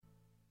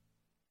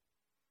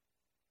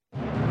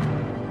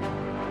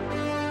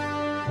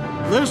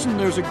Listen,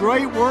 there's a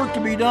great work to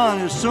be done.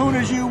 As soon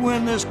as you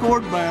win this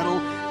court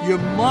battle, you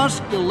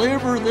must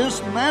deliver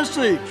this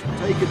message.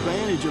 Take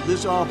advantage of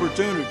this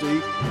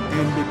opportunity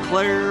and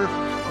declare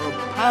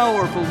a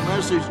powerful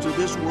message to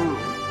this world.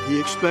 He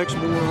expects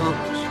more of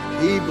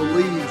us. He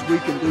believes we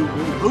can do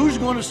more. Who's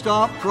going to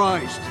stop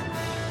Christ?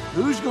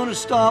 Who's going to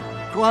stop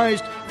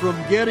Christ from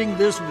getting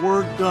this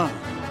work done?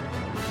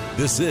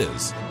 This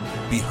is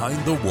Behind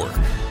the Work.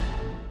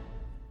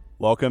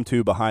 Welcome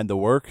to Behind the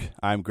Work.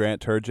 I'm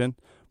Grant Turgeon.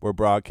 We're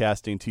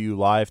broadcasting to you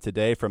live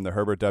today from the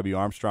Herbert W.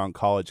 Armstrong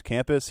College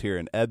campus here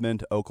in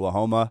Edmond,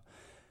 Oklahoma.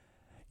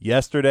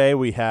 Yesterday,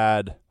 we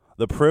had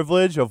the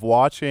privilege of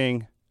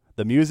watching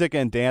the music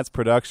and dance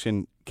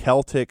production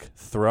Celtic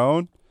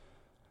Throne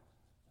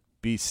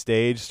be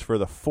staged for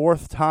the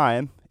fourth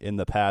time in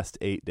the past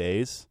 8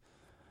 days.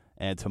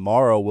 And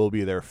tomorrow will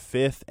be their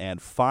fifth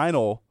and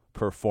final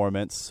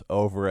performance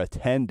over a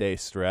 10-day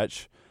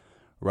stretch.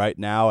 Right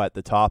now at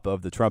the top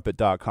of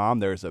thetrumpet.com,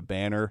 there's a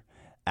banner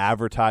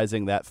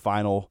advertising that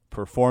final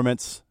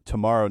performance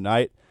tomorrow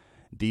night.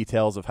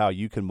 Details of how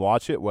you can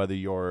watch it, whether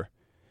you're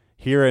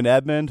here in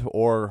Edmond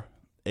or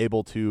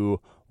able to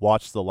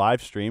watch the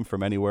live stream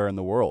from anywhere in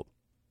the world.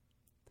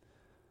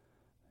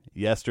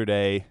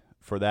 Yesterday,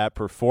 for that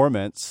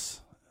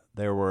performance,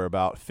 there were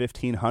about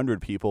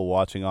 1,500 people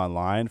watching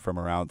online from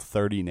around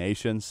 30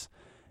 nations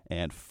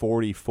and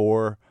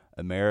 44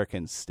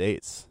 American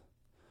states.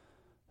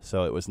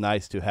 So it was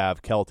nice to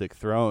have Celtic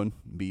Throne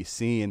be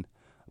seen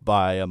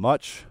by a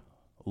much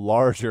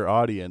larger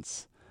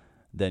audience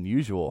than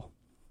usual.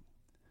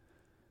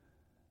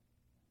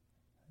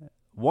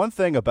 One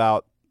thing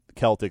about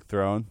Celtic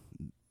Throne,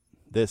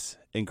 this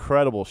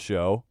incredible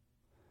show,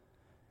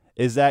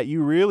 is that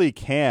you really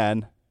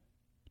can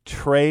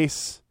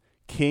trace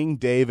King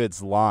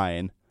David's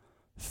line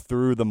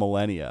through the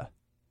millennia.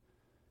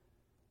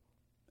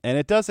 And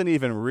it doesn't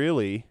even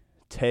really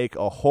take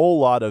a whole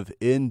lot of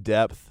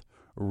in-depth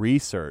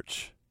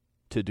research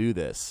to do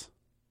this.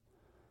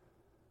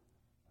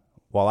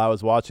 While I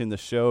was watching the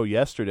show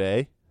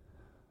yesterday,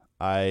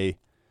 I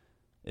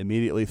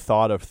immediately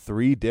thought of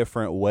 3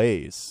 different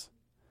ways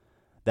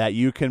that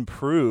you can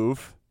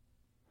prove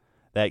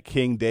that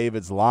King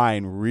David's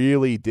line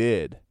really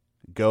did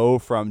go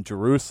from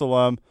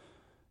Jerusalem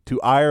to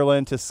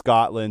Ireland to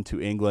Scotland to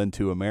England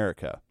to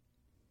America.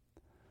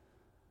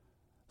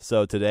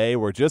 So today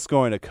we're just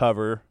going to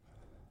cover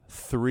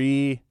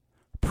 3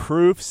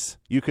 proofs,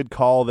 you could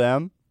call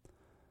them,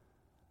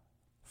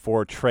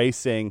 for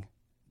tracing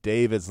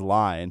David's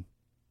line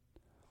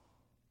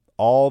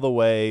all the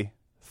way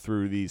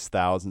through these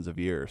thousands of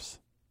years.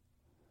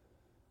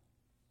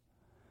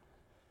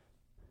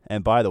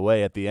 And by the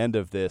way, at the end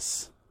of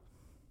this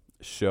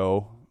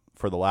show,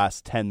 for the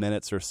last 10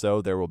 minutes or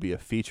so, there will be a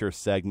feature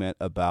segment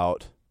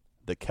about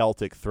the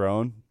Celtic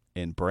Throne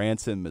in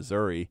Branson,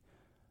 Missouri,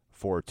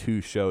 for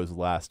 2 shows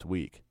last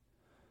week.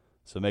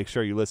 So make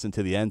sure you listen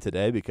to the end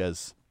today,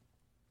 because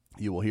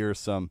you will hear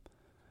some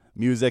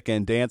music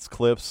and dance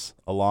clips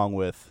along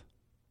with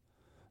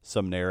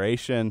some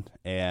narration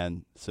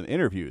and some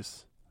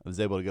interviews. I was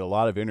able to get a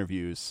lot of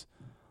interviews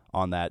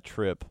on that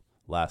trip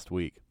last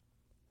week.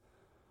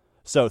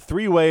 So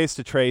 3 ways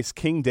to trace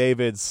King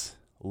David's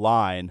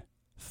line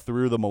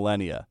through the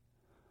millennia.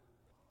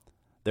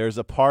 There's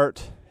a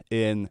part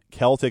in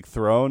Celtic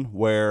Throne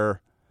where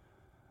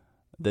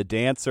the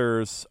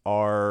dancers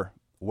are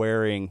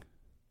wearing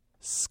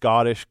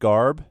Scottish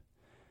garb,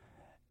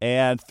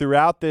 and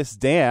throughout this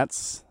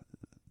dance,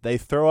 they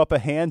throw up a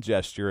hand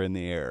gesture in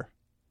the air,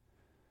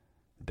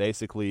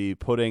 basically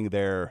putting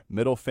their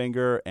middle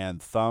finger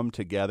and thumb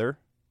together,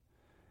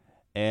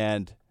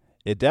 and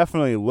it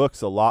definitely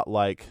looks a lot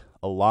like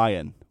a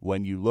lion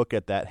when you look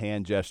at that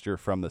hand gesture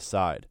from the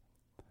side.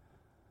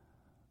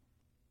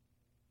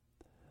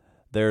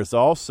 There's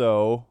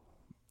also,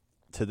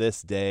 to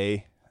this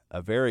day,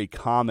 a very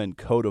common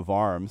coat of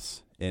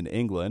arms in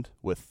England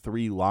with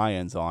 3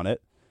 lions on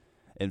it.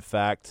 In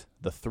fact,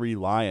 the 3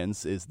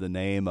 Lions is the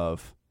name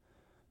of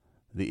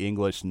the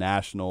English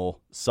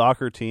national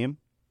soccer team.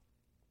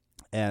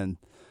 And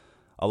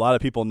a lot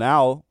of people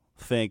now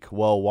think,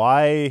 well,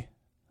 why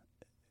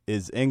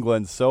is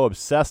England so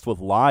obsessed with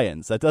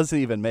lions? That doesn't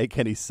even make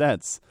any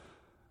sense.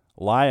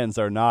 Lions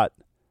are not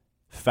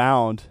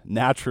found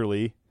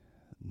naturally.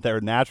 Their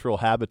natural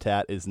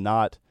habitat is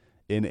not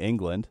in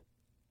England.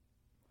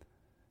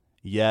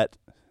 Yet,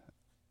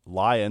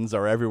 lions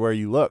are everywhere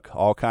you look.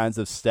 All kinds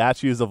of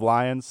statues of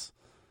lions,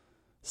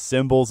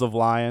 symbols of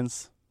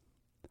lions,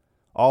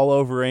 all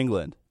over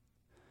England.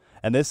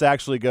 And this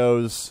actually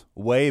goes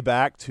way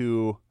back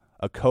to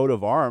a coat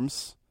of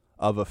arms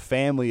of a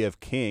family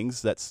of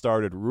kings that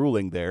started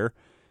ruling there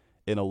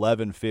in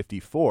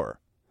 1154.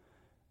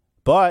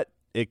 But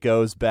it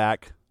goes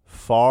back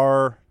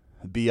far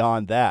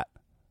beyond that.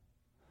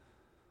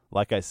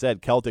 Like I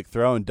said, Celtic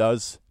Throne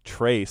does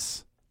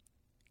trace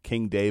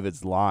King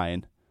David's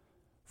line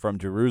from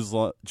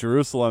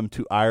Jerusalem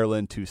to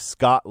Ireland to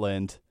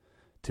Scotland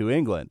to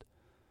England.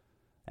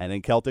 And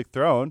in Celtic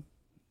Throne,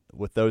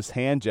 with those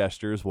hand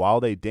gestures while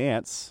they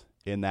dance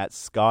in that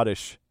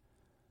Scottish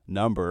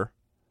number,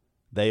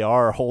 they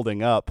are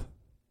holding up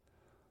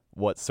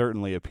what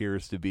certainly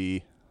appears to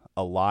be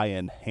a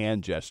lion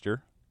hand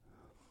gesture.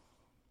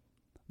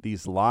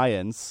 These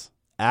lions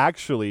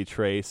actually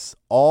trace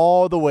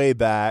all the way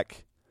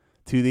back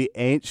to the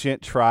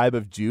ancient tribe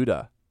of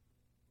Judah.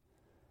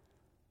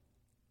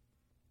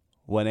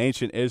 When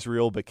ancient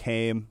Israel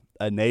became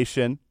a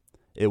nation,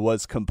 it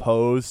was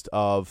composed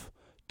of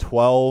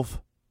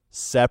 12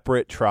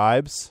 separate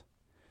tribes,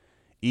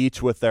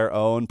 each with their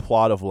own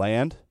plot of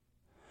land,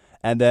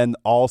 and then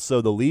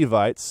also the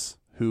Levites,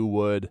 who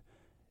would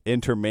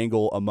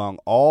intermingle among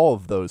all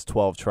of those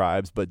 12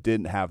 tribes but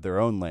didn't have their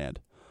own land.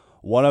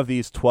 One of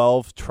these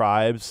 12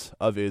 tribes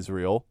of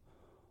Israel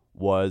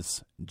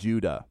was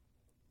Judah.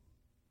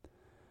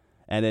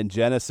 And in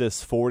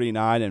Genesis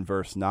 49 and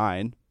verse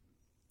 9,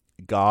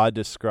 God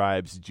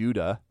describes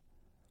Judah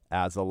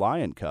as a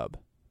lion cub.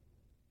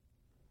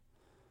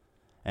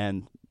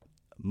 And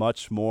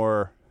much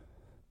more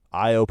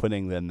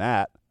eye-opening than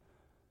that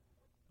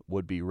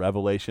would be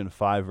Revelation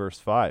 5 verse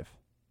 5,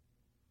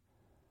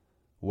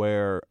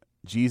 where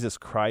Jesus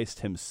Christ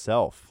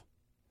himself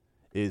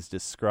is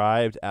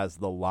described as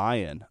the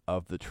lion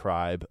of the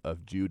tribe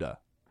of Judah.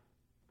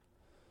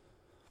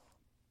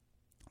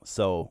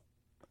 So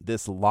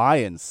this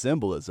lion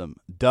symbolism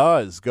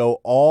does go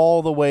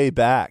all the way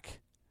back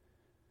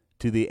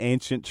to the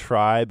ancient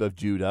tribe of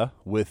Judah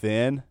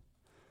within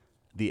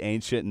the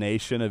ancient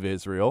nation of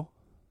Israel.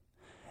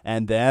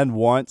 And then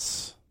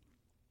once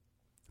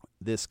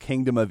this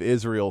kingdom of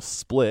Israel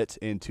split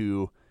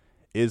into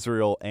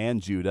Israel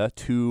and Judah,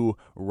 two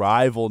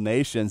rival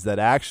nations that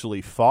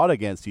actually fought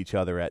against each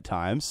other at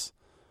times,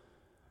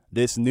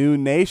 this new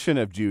nation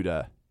of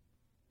Judah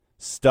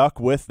stuck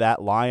with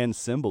that lion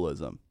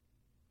symbolism.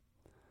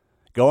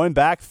 Going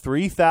back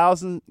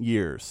 3,000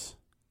 years,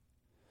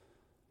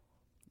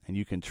 and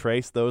you can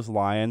trace those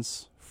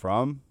lions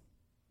from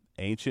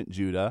ancient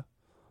Judah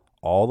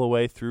all the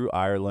way through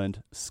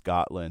Ireland,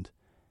 Scotland,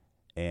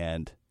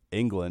 and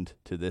England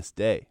to this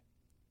day.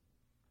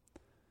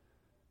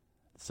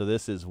 So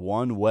this is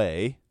one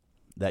way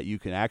that you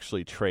can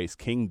actually trace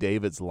King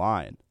David's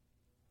line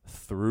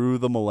through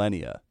the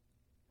millennia.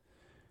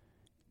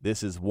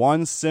 This is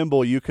one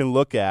symbol you can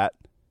look at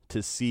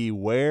to see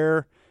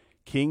where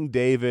King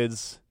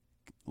David's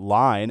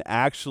line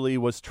actually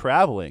was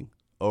traveling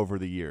over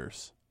the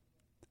years.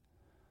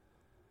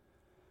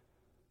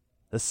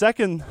 The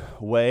second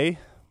way,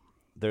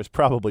 there's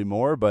probably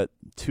more, but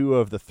two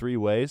of the three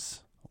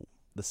ways,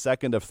 the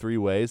second of three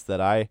ways that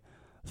I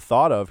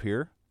thought of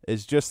here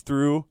is just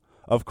through,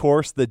 of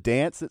course, the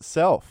dance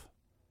itself.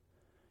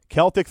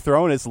 Celtic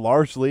Throne is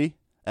largely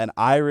an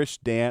Irish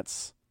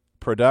dance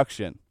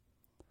production,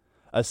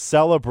 a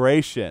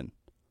celebration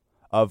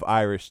of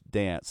Irish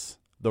dance,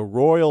 the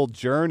royal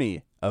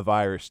journey of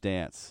Irish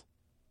dance.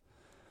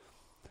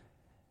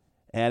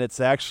 And it's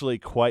actually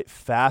quite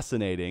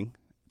fascinating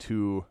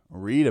to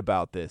read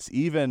about this,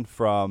 even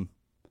from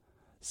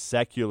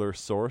secular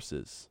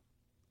sources.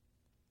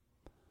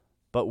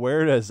 But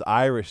where does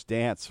Irish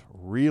dance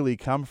really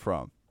come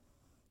from?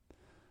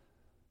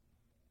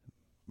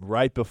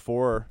 Right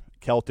before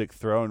Celtic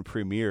Throne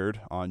premiered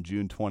on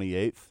June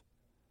 28th,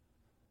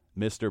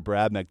 Mr.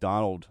 Brad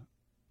McDonald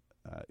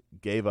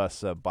gave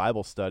us a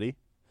Bible study.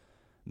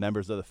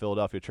 Members of the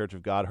Philadelphia Church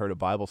of God heard a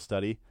Bible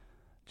study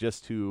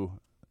just to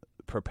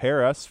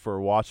prepare us for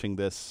watching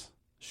this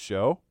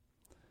show,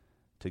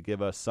 to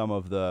give us some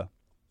of the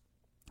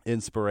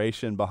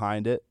inspiration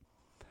behind it.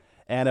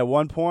 And at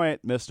one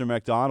point, Mr.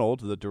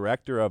 McDonald, the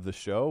director of the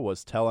show,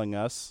 was telling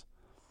us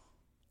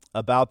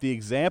about the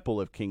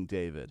example of King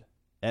David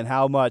and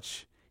how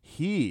much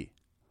he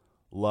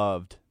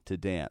loved to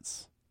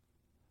dance.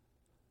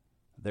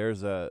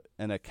 There's an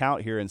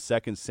account here in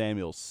 2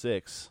 Samuel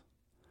 6,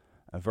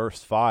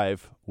 verse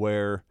 5,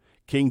 where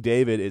King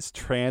David is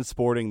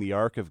transporting the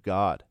Ark of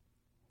God.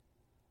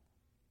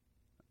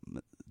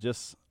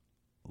 Just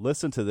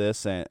listen to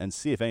this and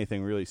see if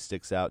anything really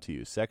sticks out to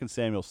you. 2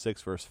 Samuel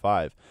 6, verse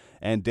 5.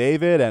 And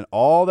David and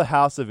all the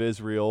house of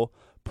Israel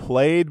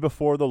played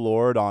before the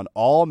Lord on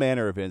all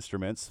manner of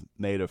instruments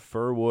made of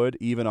fir wood,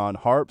 even on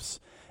harps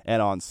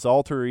and on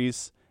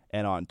psalteries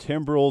and on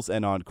timbrels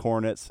and on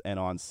cornets and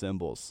on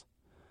cymbals.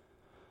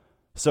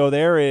 So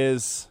there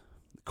is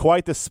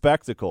quite the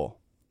spectacle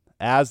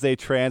as they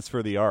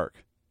transfer the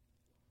ark.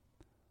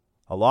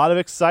 A lot of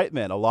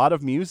excitement, a lot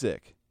of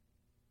music.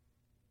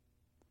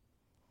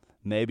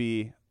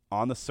 Maybe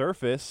on the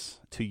surface,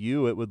 to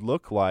you, it would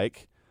look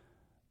like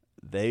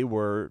they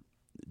were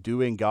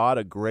doing God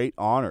a great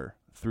honor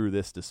through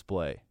this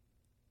display.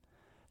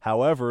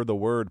 However, the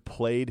word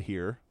played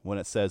here, when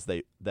it says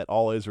that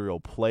all Israel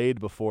played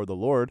before the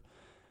Lord,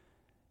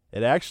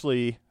 it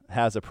actually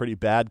has a pretty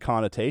bad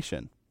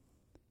connotation.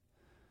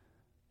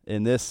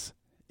 In this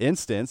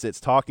instance, it's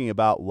talking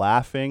about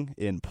laughing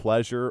in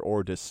pleasure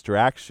or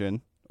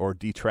distraction or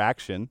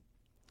detraction.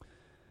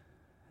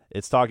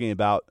 It's talking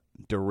about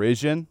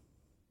derision,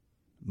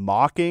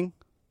 mocking,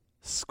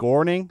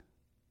 scorning,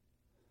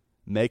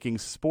 making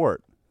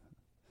sport.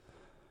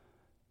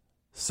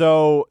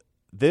 So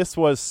this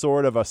was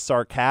sort of a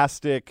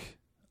sarcastic,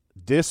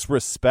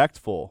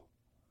 disrespectful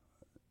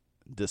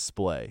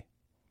display.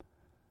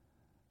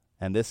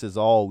 And this is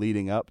all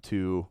leading up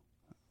to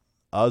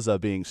Uzzah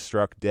being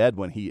struck dead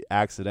when he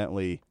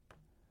accidentally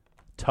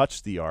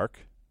touched the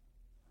ark.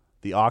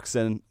 The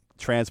oxen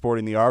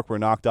transporting the ark were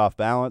knocked off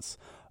balance.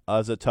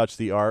 Uzzah touched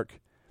the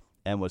ark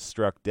and was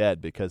struck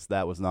dead because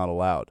that was not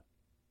allowed.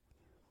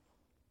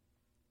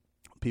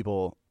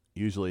 People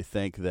usually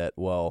think that,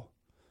 well,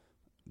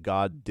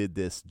 God did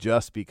this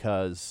just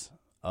because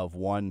of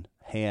one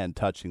hand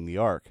touching the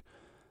ark.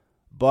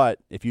 But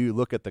if you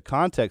look at the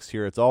context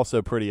here, it's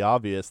also pretty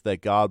obvious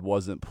that God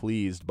wasn't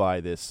pleased by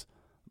this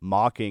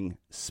mocking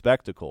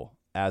spectacle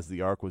as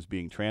the ark was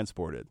being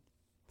transported.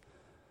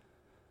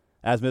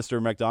 As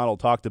Mr. McDonald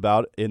talked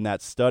about in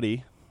that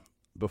study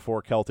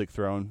before Celtic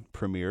Throne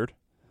premiered,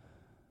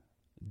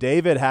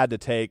 David had to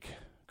take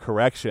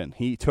correction.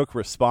 He took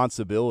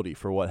responsibility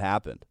for what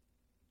happened.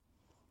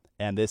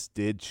 And this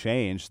did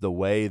change the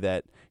way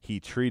that he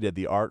treated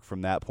the ark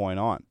from that point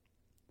on.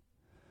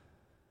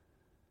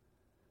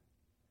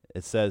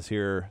 It says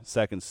here,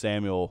 2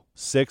 Samuel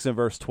 6 and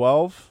verse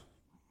 12,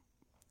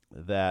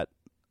 that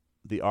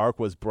the ark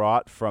was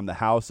brought from the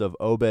house of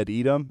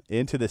Obed-Edom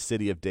into the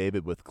city of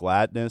David with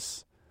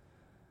gladness.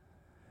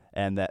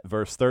 And that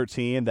verse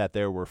 13, that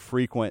there were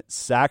frequent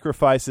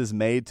sacrifices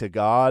made to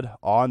God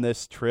on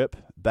this trip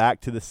back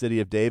to the city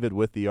of David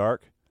with the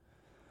ark.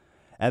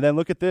 And then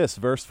look at this,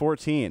 verse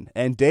 14.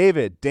 And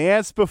David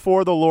danced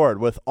before the Lord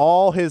with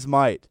all his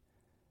might.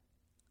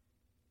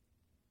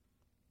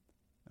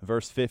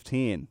 Verse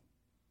 15.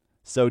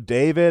 So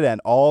David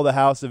and all the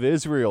house of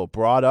Israel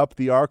brought up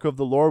the ark of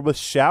the Lord with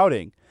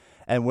shouting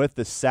and with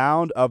the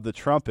sound of the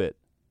trumpet.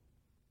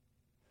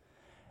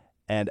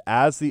 And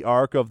as the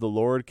ark of the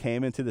Lord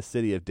came into the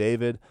city of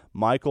David,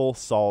 Michal,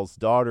 Saul's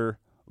daughter,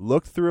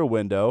 looked through a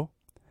window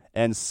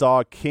and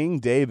saw King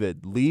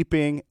David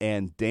leaping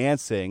and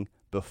dancing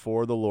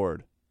before the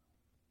Lord.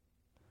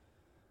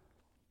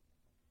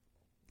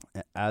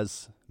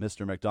 As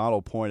Mr.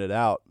 McDonald pointed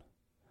out,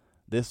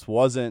 this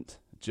wasn't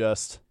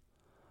just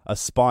a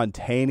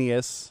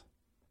spontaneous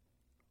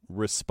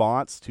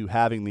response to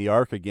having the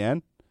ark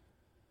again.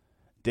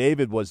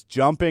 David was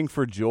jumping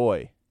for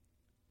joy.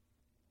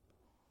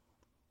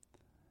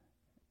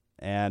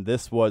 And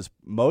this was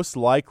most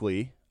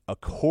likely a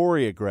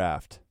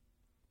choreographed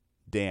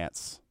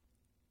dance.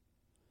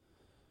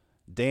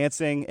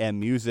 Dancing and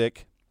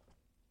music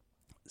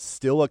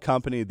still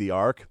accompanied the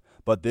ark,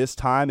 but this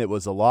time it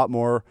was a lot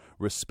more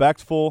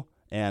respectful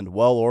and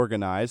well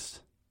organized.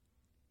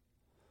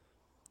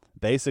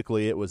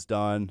 Basically, it was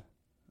done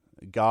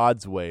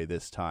God's way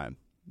this time.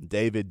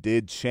 David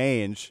did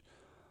change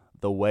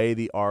the way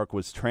the ark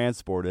was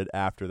transported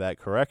after that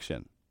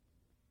correction.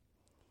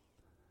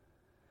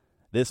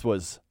 This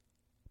was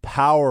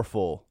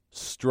powerful,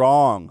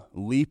 strong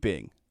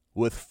leaping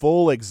with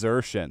full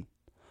exertion,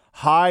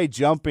 high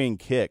jumping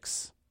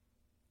kicks.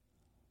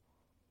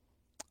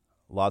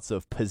 Lots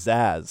of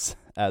pizzazz,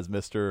 as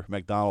Mr.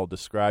 McDonald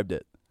described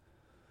it.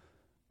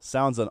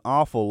 Sounds an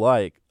awful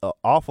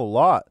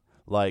lot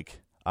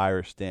like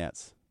Irish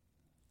dance.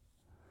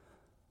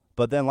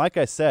 But then, like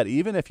I said,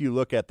 even if you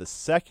look at the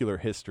secular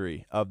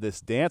history of this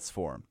dance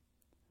form,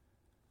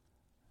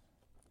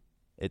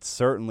 it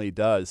certainly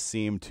does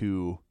seem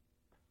to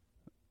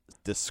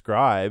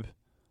describe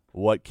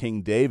what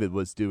King David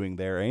was doing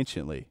there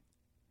anciently.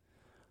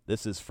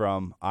 This is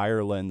from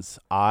Ireland's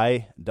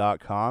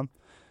eye.com.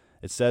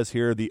 It says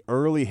here, the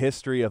early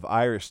history of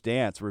Irish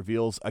dance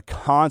reveals a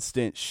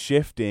constant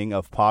shifting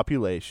of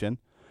population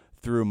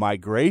through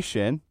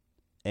migration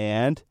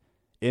and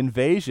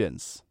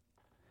invasions.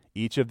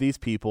 Each of these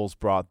peoples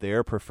brought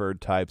their preferred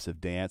types of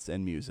dance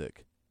and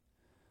music.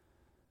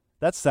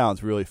 That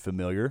sounds really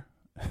familiar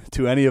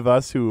to any of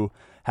us who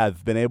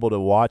have been able to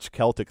watch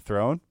Celtic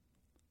Throne.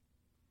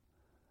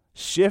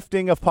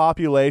 Shifting of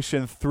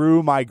population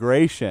through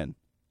migration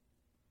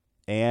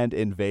and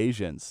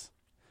invasions.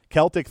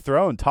 Celtic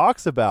Throne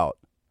talks about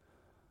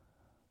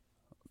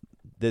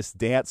this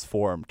dance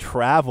form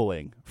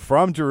traveling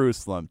from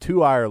Jerusalem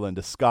to Ireland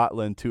to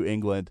Scotland to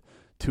England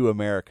to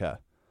America.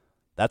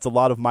 That's a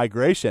lot of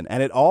migration.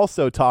 And it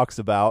also talks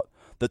about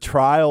the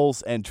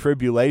trials and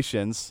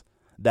tribulations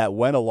that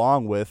went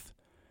along with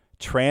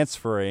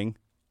transferring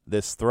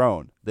this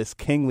throne, this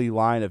kingly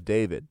line of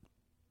David.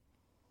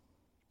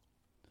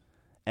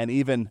 And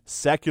even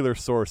secular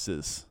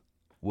sources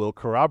will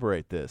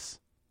corroborate this.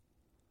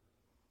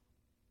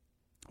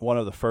 One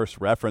of the first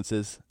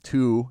references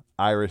to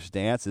Irish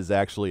dance is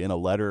actually in a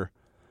letter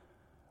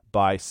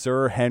by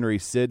Sir Henry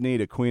Sidney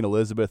to Queen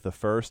Elizabeth I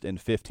in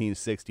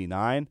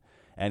 1569.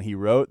 And he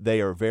wrote,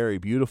 "They are very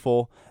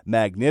beautiful,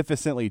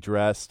 magnificently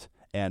dressed,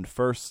 and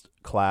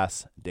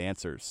first-class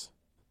dancers."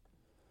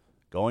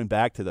 Going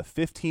back to the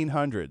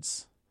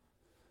 1500s,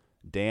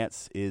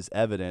 dance is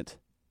evident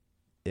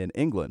in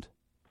England.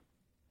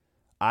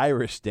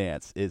 Irish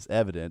dance is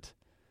evident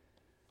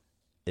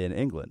in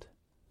England.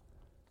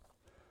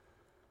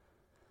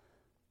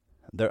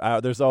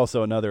 There's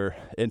also another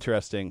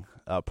interesting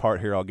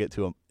part here I'll get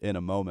to in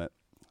a moment.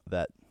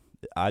 that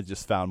I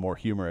just found more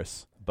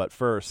humorous. But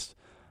first,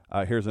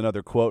 here's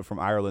another quote from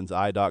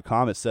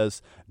Ireland'sEye.com. It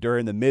says,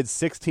 during the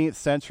mid-16th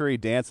century,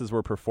 dances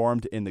were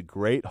performed in the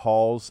great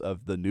halls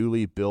of the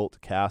newly built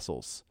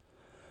castles.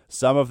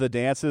 Some of the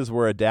dances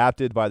were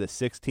adapted by the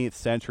 16th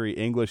century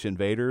English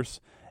invaders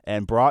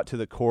and brought to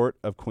the court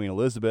of Queen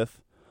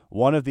Elizabeth.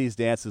 One of these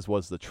dances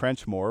was the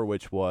Trenchmore,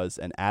 which was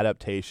an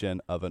adaptation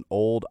of an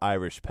old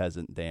Irish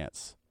peasant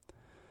dance.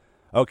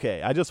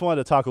 Okay, I just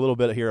wanted to talk a little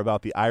bit here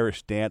about the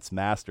Irish dance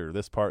master.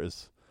 This part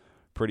is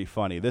pretty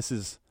funny. This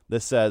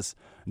says,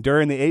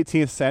 during the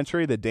 18th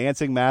century, the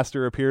dancing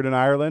master appeared in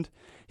Ireland.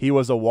 He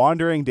was a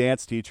wandering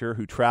dance teacher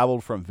who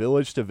traveled from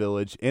village to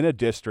village in a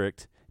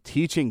district,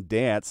 teaching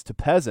dance to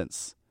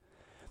peasants.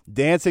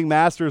 Dancing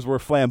masters were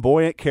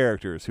flamboyant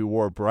characters who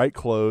wore bright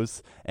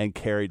clothes and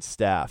carried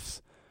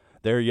staffs.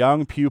 Their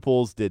young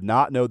pupils did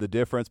not know the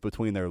difference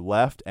between their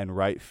left and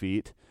right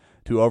feet.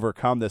 To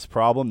overcome this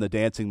problem, the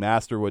dancing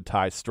master would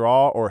tie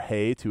straw or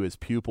hay to his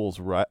pupils'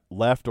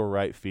 left or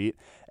right feet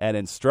and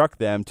instruct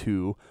them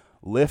to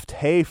lift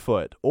hay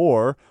foot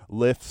or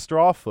lift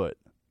straw foot.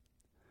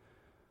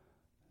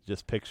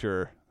 Just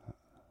picture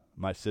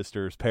my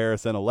sisters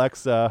Paris and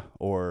Alexa,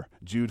 or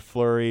Jude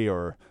Fleury,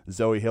 or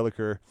Zoe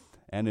Hilliker,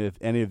 and if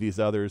any of these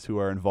others who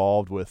are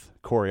involved with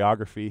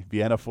choreography,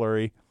 Vienna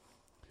Fleury.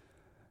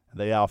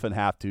 They often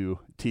have to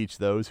teach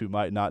those who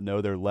might not know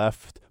their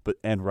left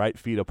and right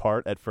feet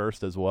apart at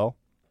first as well.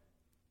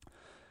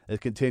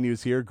 It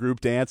continues here. Group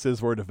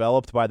dances were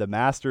developed by the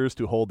masters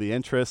to hold the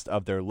interest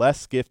of their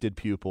less gifted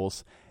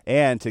pupils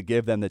and to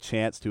give them the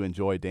chance to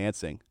enjoy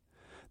dancing.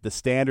 The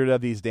standard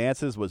of these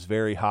dances was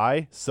very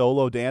high.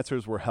 Solo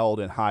dancers were held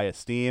in high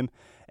esteem,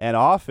 and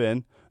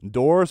often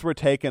doors were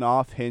taken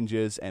off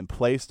hinges and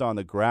placed on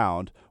the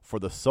ground for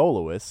the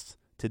soloists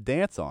to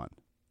dance on.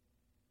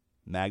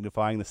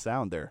 Magnifying the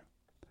sound there.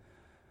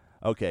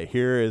 Okay,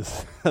 here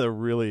is the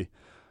really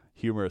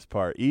humorous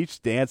part.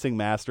 Each dancing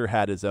master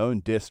had his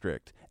own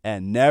district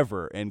and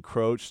never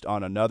encroached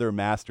on another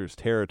master's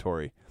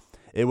territory.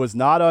 It was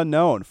not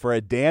unknown for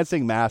a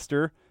dancing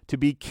master to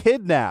be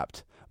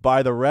kidnapped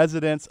by the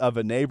residents of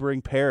a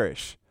neighboring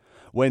parish.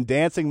 When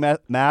dancing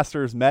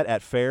masters met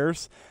at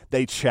fairs,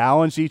 they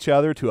challenged each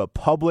other to a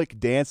public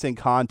dancing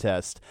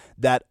contest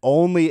that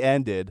only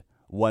ended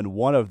when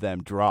one of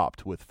them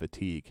dropped with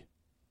fatigue.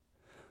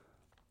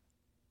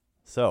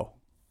 So,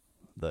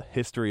 the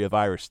history of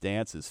Irish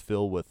dance is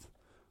filled with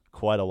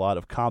quite a lot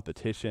of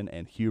competition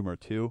and humor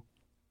too.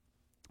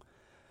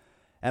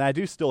 And I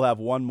do still have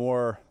one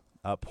more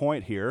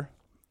point here,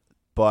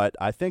 but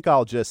I think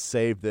I'll just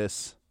save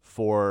this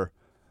for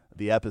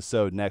the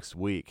episode next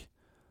week.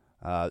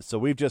 So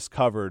we've just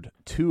covered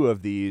two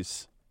of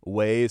these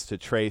ways to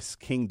trace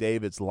King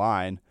David's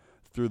line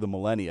through the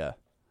millennia.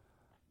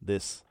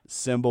 This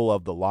symbol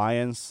of the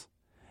lions,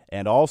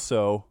 and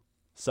also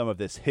some of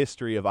this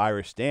history of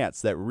Irish dance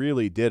that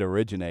really did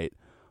originate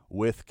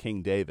with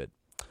King David.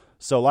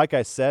 So like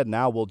I said,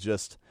 now we'll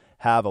just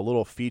have a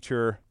little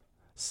feature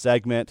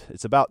segment.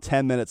 It's about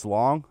 10 minutes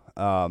long.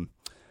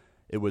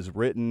 It was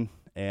written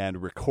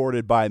and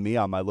recorded by me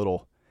on my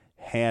little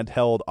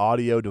handheld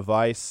audio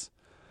device.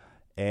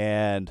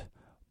 And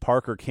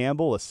Parker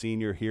Campbell, a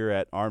senior here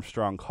at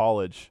Armstrong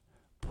College,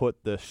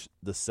 put the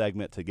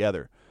segment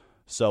together.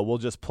 So we'll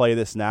just play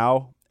this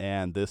now,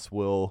 and this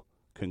will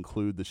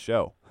conclude the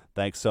show.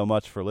 Thanks so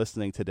much for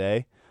listening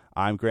today.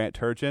 I'm Grant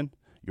Turgeon.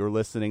 You're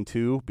listening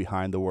to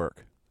Behind the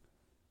Work.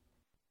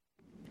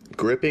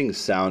 Gripping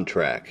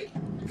soundtrack,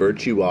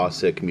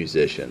 virtuosic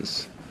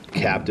musicians,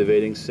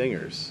 captivating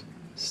singers,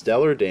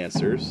 stellar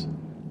dancers,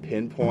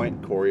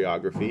 pinpoint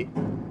choreography,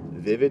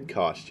 vivid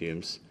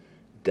costumes,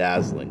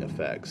 dazzling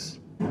effects.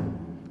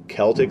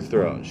 Celtic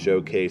Throne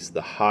showcased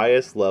the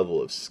highest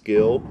level of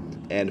skill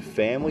and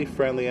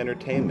family-friendly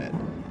entertainment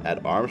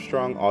at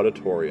Armstrong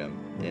Auditorium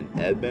in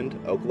Edmond,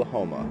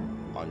 Oklahoma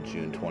on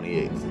June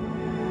 28th.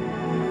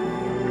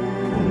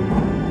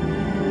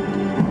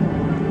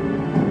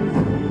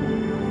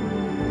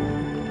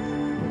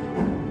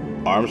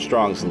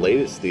 Armstrong's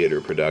latest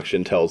theater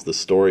production tells the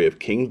story of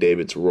King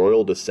David's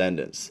royal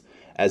descendants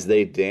as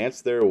they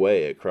dance their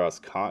way across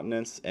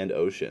continents and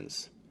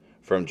oceans,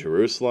 from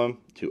Jerusalem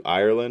to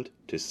Ireland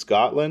to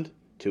Scotland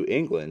to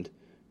England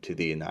to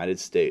the United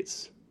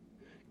States.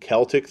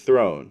 Celtic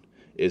Throne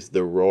is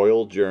the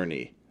royal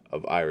journey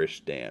of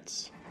Irish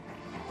dance.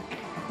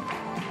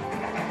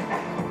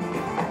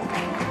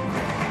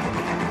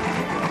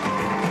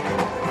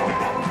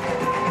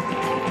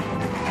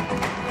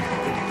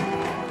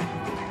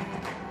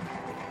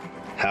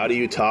 How do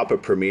you top a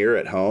premiere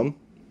at home?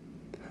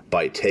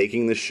 By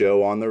taking the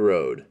show on the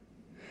road.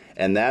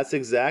 And that's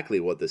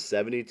exactly what the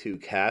 72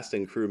 cast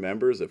and crew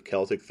members of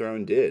Celtic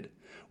Throne did,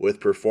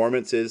 with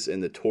performances in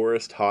the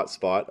tourist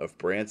hotspot of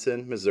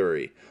Branson,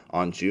 Missouri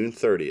on June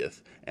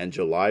 30th and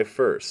July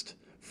 1st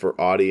for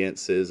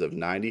audiences of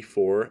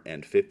 94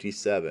 and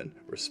 57,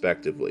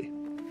 respectively.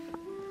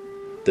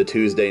 The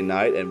Tuesday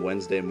night and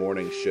Wednesday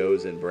morning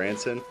shows in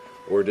Branson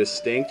were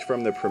distinct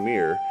from the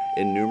premiere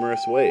in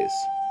numerous ways.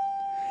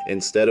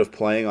 Instead of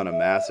playing on a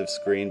massive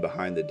screen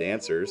behind the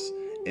dancers,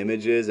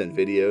 images and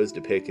videos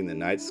depicting the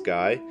night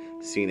sky,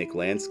 scenic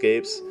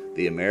landscapes,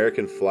 the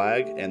American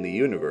flag, and the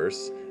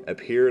universe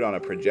appeared on a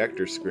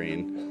projector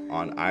screen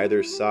on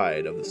either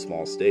side of the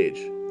small stage.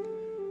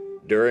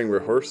 During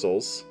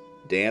rehearsals,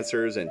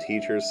 dancers and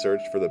teachers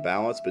searched for the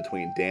balance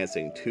between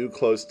dancing too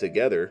close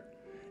together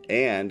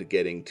and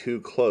getting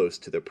too close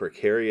to the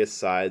precarious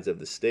sides of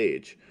the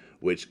stage,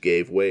 which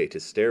gave way to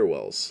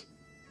stairwells.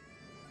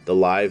 The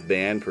live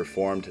band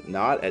performed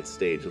not at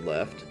stage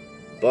left,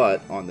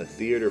 but on the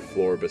theater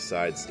floor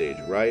beside stage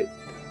right,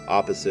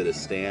 opposite a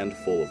stand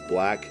full of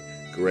black,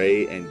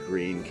 gray, and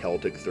green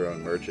Celtic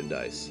Throne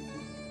merchandise.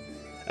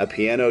 A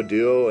piano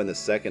duo in the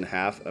second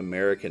half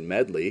American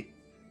medley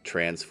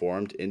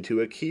transformed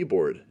into a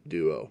keyboard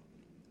duo.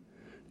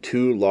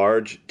 2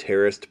 large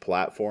terraced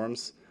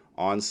platforms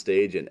on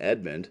stage in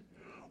Edmond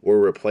were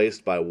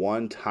replaced by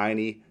 1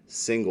 tiny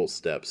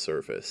single-step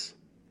surface.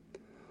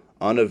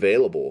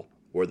 Unavailable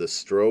were the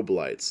strobe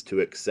lights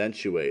to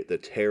accentuate the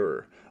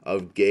terror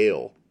of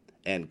gale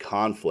and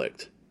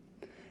conflict,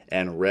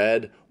 and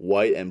red,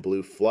 white, and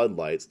blue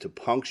floodlights to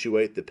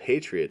punctuate the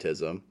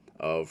patriotism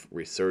of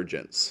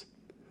resurgence.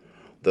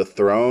 The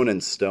throne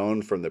and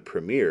stone from the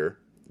premiere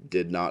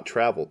did not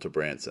travel to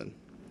Branson.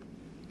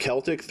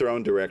 Celtic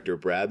Throne director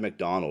Brad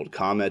McDonald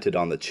commented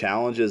on the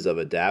challenges of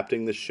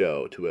adapting the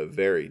show to a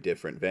very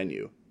different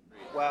venue.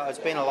 Well, it's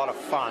been a lot of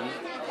fun.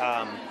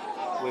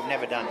 We've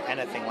never done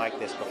anything like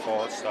this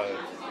before, so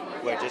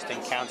we're just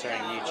encountering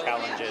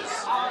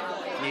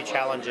new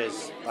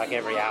challenges like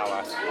every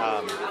hour.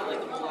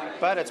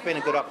 But it's been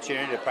a good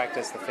opportunity to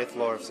practice the 5th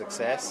law of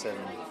success and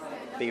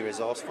be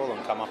resourceful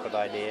and come up with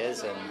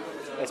ideas, and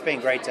it's been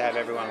great to have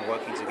everyone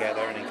working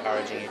together and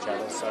encouraging each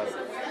other. So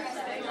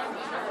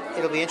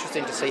it'll be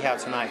interesting to see how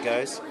tonight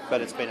goes, but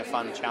it's been a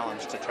fun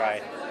challenge to try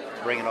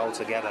to bring it all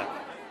together.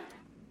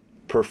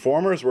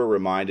 Performers were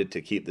reminded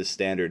to keep the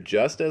standard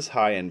just as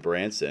high in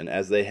Branson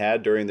as they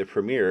had during the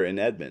premiere in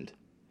Edmond.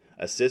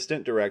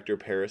 Assistant Director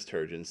Paris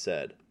Turgeon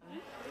said,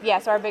 Yeah,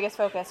 so our biggest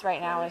focus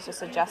right now is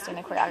just adjusting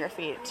the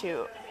choreography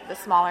to the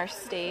smaller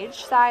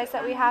stage size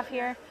that we have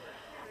here.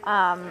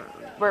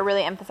 We're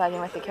really emphasizing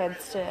with the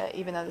kids to,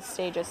 even though the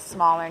stage is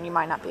smaller and you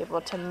might not be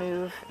able to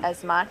move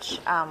as much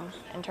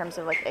in terms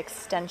of like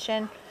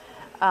extension,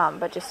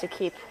 but just to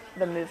keep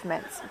the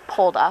movements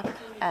pulled up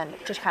and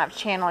to kind of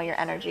channel your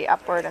energy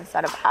upward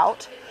instead of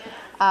out.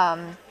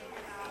 So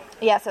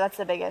that's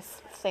the biggest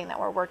thing that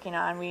we're working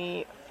on.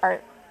 We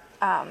are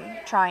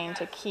trying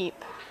to keep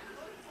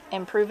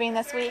improving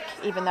this week,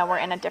 even though we're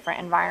in a different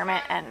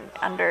environment and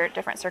under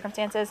different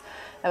circumstances.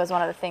 That was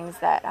one of the things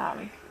that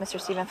Mr.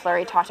 Stephen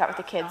Fleury talked about with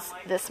the kids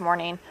this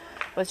morning,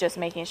 was just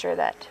making sure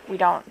that we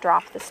don't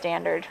drop the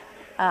standard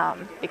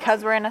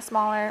because we're in a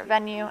smaller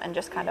venue, and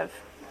just kind of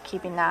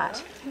keeping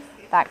that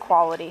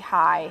quality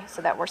high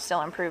so that we're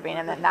still improving.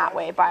 And then that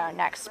way, by our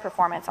next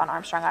performance on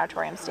Armstrong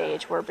Auditorium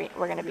stage, we're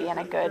going to be in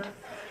a good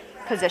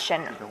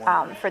position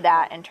for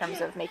that in terms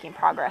of making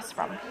progress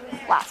from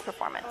last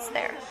performance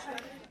there.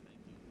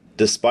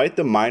 Despite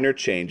the minor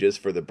changes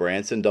for the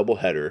Branson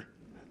doubleheader,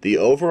 the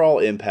overall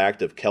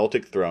impact of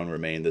Celtic Throne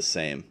remained the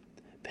same.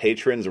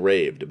 Patrons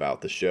raved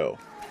about the show.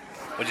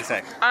 What'd you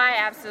think? I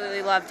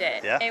absolutely loved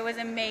it. Yeah? It was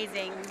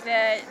amazing.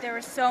 There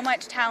was so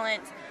much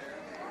talent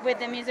with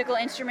the musical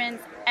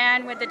instruments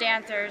and with the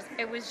dancers.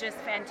 It was just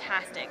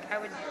fantastic. I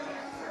would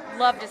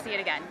love to see it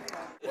again.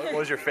 What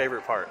was your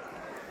favorite part?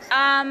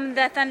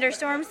 The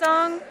thunderstorm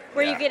song,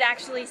 where Yeah. you could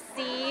actually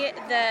see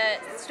the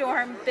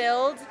storm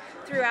build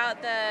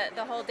throughout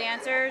the whole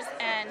dancers,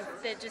 and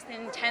the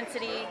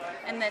intensity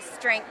and the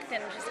strength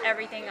and just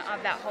everything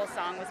of that whole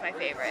song was my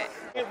favorite.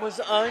 It was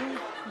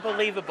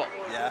unbelievable.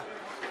 Yeah.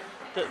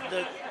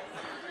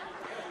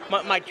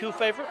 My 2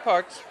 favorite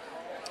parts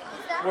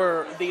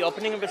were the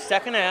opening of the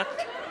second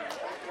act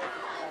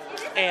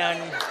and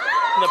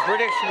the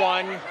British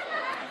one,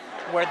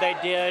 where they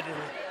did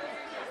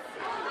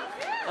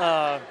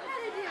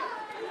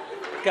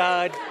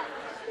God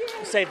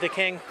Save the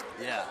King.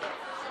 Yeah.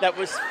 That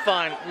was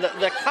fun.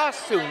 The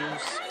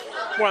costumes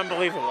were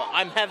unbelievable.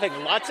 I'm having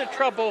lots of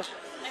trouble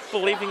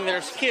believing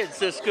there's kids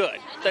this good.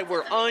 They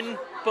were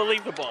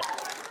unbelievable.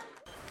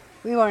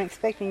 We weren't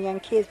expecting young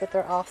kids, but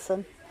they're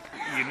awesome.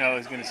 You know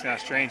it's going to sound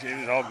strange. It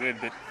was all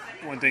good, but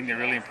one thing that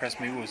really impressed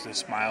me was the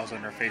smiles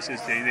on their faces.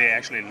 They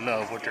actually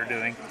love what they're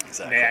doing.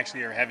 Exactly. They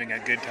actually are having a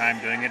good time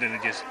doing it, and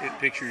it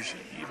makes you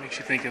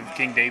think of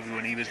King David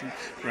when he was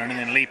running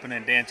and leaping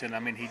and dancing. I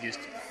mean, he just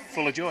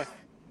full of joy.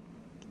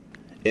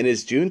 In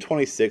his June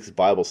 26th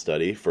Bible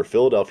study for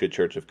Philadelphia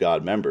Church of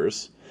God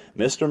members,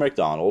 Mr.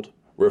 McDonald,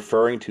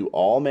 referring to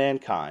all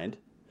mankind,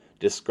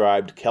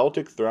 described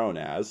Celtic Throne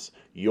as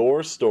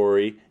your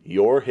story,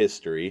 your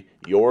history,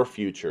 your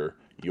future,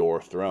 your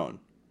throne,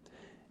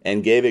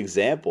 and gave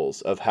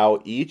examples of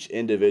how each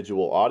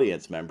individual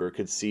audience member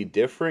could see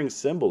differing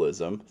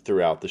symbolism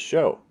throughout the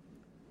show.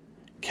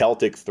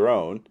 Celtic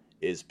Throne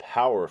is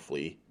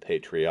powerfully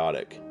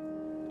patriotic.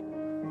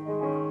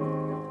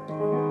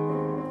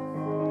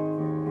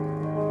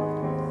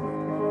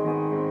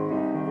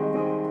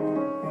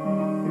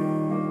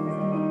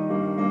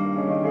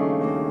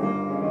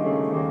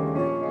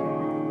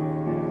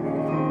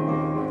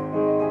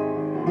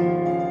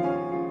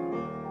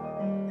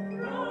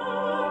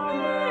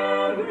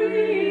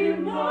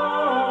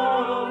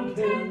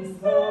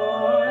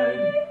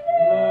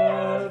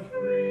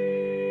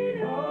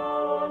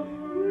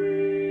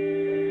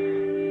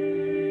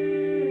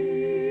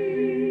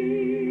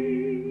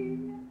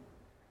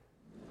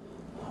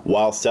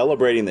 While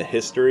celebrating the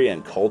history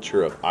and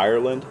culture of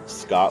Ireland,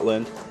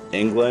 Scotland,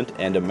 England,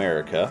 and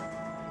America,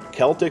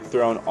 Celtic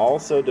Throne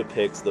also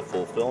depicts the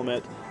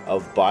fulfillment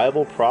of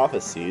Bible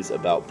prophecies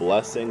about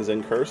blessings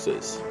and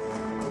curses.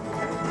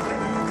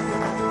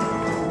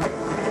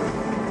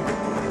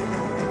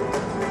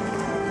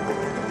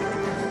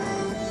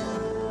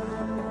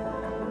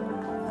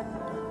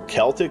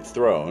 Celtic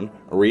Throne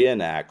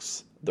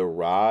reenacts the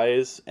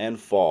rise and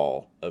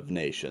fall of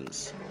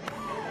nations.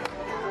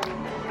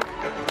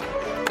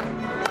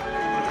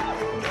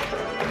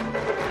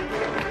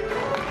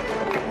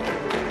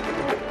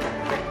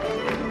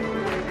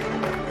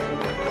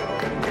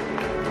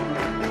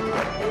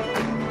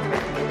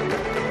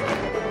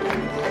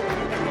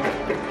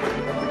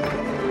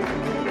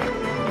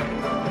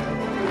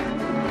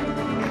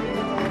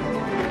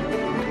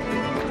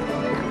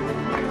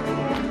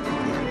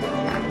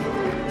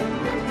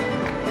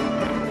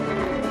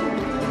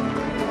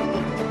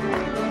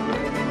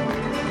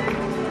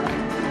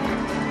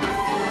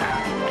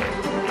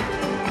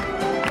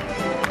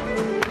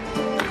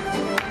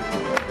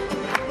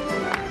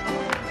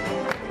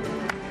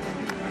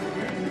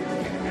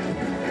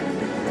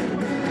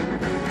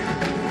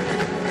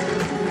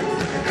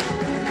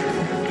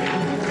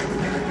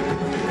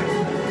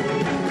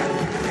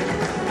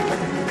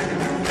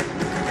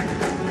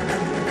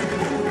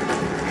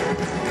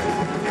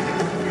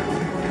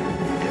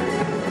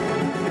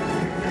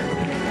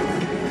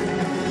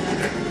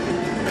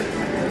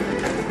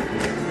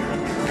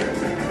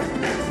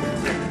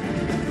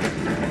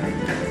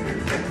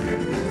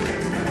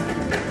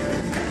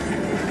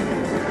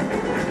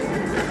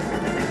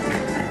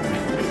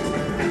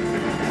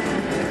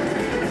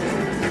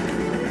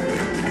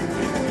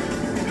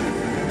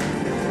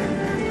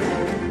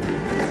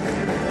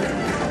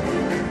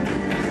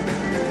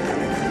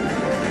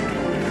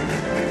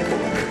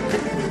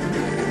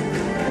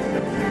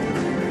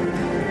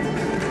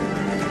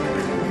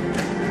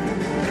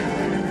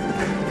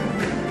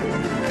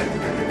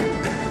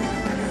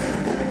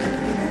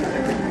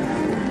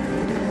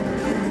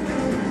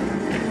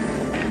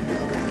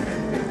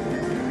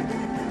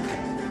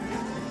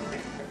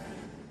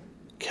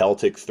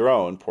 Celtic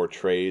Throne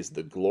portrays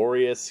the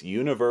glorious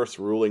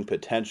universe-ruling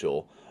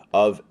potential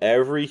of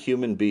every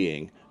human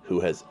being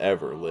who has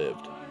ever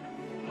lived.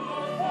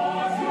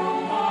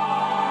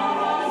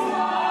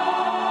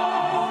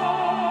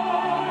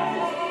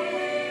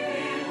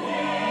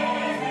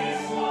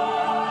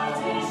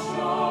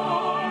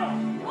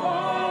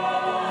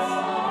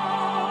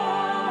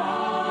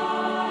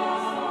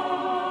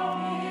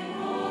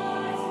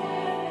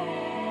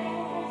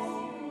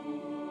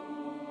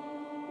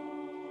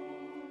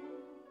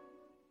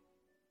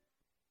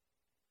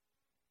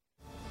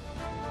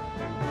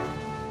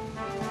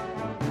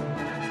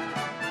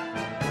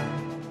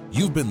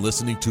 You've been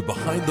listening to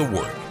Behind the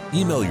Work.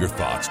 Email your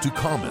thoughts to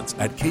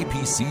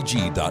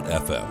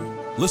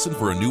comments@kpcg.fm. Listen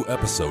for a new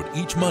episode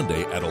each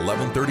Monday at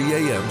 11:30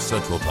 a.m.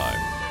 Central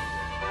Time.